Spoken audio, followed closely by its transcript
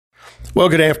Well,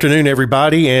 good afternoon,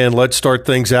 everybody, and let's start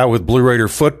things out with Blue Raider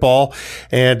football.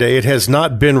 And it has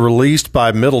not been released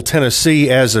by Middle Tennessee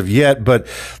as of yet, but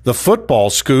the Football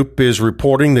Scoop is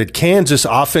reporting that Kansas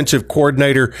offensive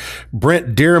coordinator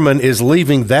Brent Dearmon is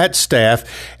leaving that staff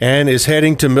and is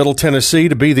heading to Middle Tennessee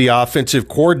to be the offensive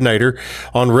coordinator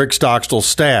on Rick Stockstill's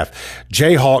staff.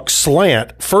 Jayhawk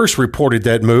Slant first reported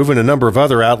that move, and a number of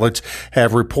other outlets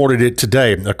have reported it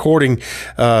today. According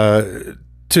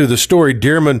to the story,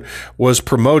 Dearmon was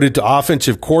promoted to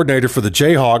offensive coordinator for the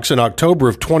Jayhawks in October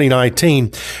of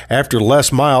 2019 after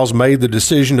Les Miles made the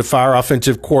decision to fire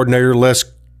offensive coordinator Les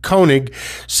Koenig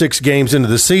 6 games into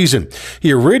the season.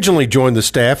 He originally joined the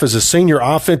staff as a senior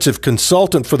offensive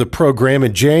consultant for the program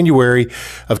in January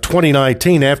of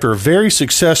 2019 after a very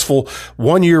successful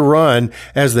one-year run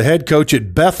as the head coach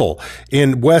at Bethel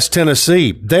in West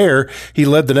Tennessee. There, he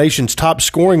led the nation's top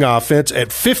scoring offense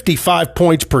at 55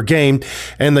 points per game,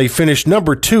 and they finished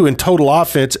number 2 in total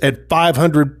offense at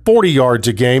 540 yards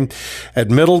a game.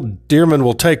 At Middle, Dearmon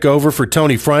will take over for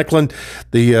Tony Franklin,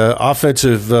 the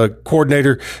offensive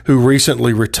coordinator who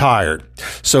recently retired.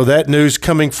 So that news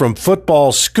coming from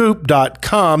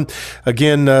footballscoop.com.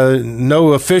 Again,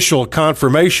 no official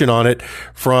confirmation on it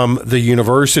from the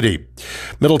university.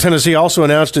 Middle Tennessee also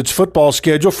announced its football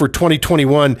schedule for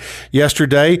 2021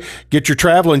 yesterday. Get your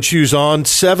traveling shoes on.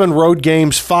 7 road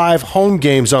games, 5 home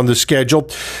games on the schedule.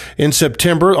 In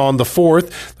September, on the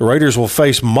 4th, the Raiders will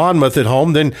face Monmouth at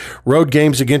home, then road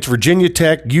games against Virginia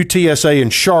Tech, UTSA,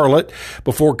 and Charlotte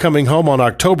before coming home on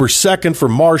October 2nd for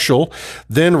Marshall,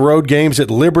 then road games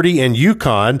at Liberty and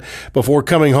UConn before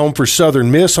coming home for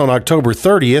Southern Miss on October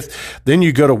 30th. Then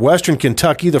you go to Western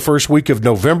Kentucky the first week of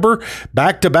November,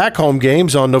 back-to-back home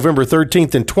games on November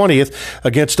 13th and 20th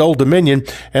against Old Dominion,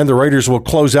 and the Raiders will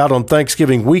close out on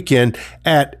Thanksgiving weekend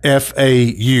at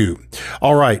FAU.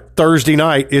 All right, Thursday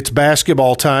night, it's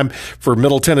basketball time for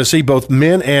Middle Tennessee, both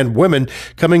men and women.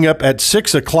 Coming up at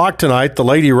 6 o'clock tonight, the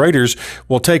Lady Raiders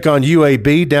will take on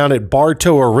UAB down at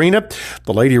Bartow Arena.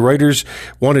 The Lady Raiders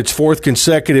won its 4th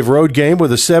consecutive road game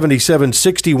with a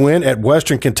 77-60 win at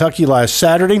Western Kentucky last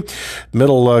Saturday.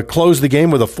 Middle closed the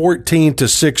game with a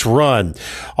 14-6 run.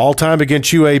 All-time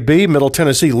against UAB, Middle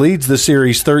Tennessee leads the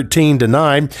series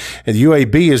 13-9, and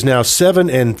UAB is now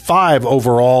 7-5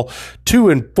 overall,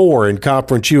 2-4 in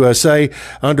Conference USA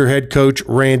under head coach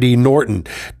Randy Norton.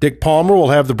 Dick Palmer will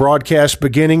have the broadcast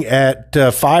beginning at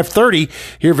 5:30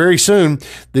 here very soon.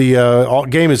 The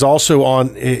game is also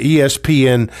on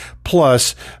ESPN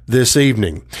Plus this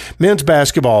evening. Men's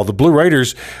basketball, the Blue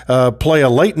Raiders play a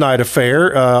late-night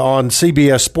affair on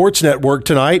CBS Sports Network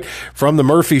tonight from the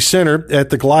Murphy Center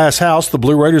at the Glass House. The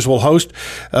Blue Raiders will host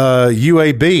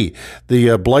UAB.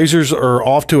 The Blazers are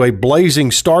off to a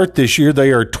blazing start this year. They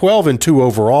are 12-2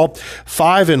 overall,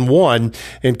 5-1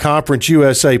 in Conference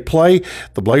USA play.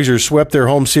 The Blazers swept their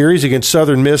home series against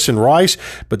Southern Miss and Rice,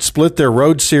 but split their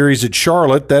road series at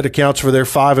Charlotte. That accounts for their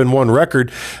 5-1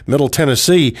 record. Middle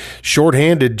Tennessee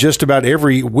shorthanded just about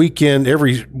every weekend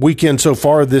so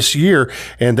far this year,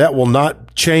 and that will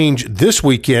not change this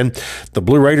weekend. The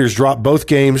Blue Raiders dropped both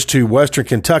games to Western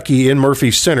Kentucky in Murphy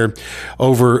Center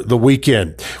over the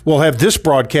weekend. We'll have this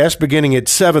broadcast beginning at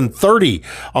 7:30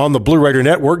 on the Blue Raider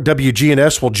Network.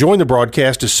 WGNS will join the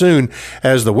broadcast as soon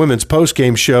as the women's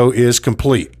postgame show is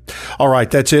complete. All right,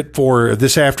 that's it for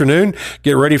this afternoon.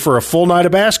 Get ready for a full night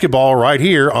of basketball right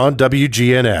here on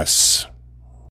WGNS.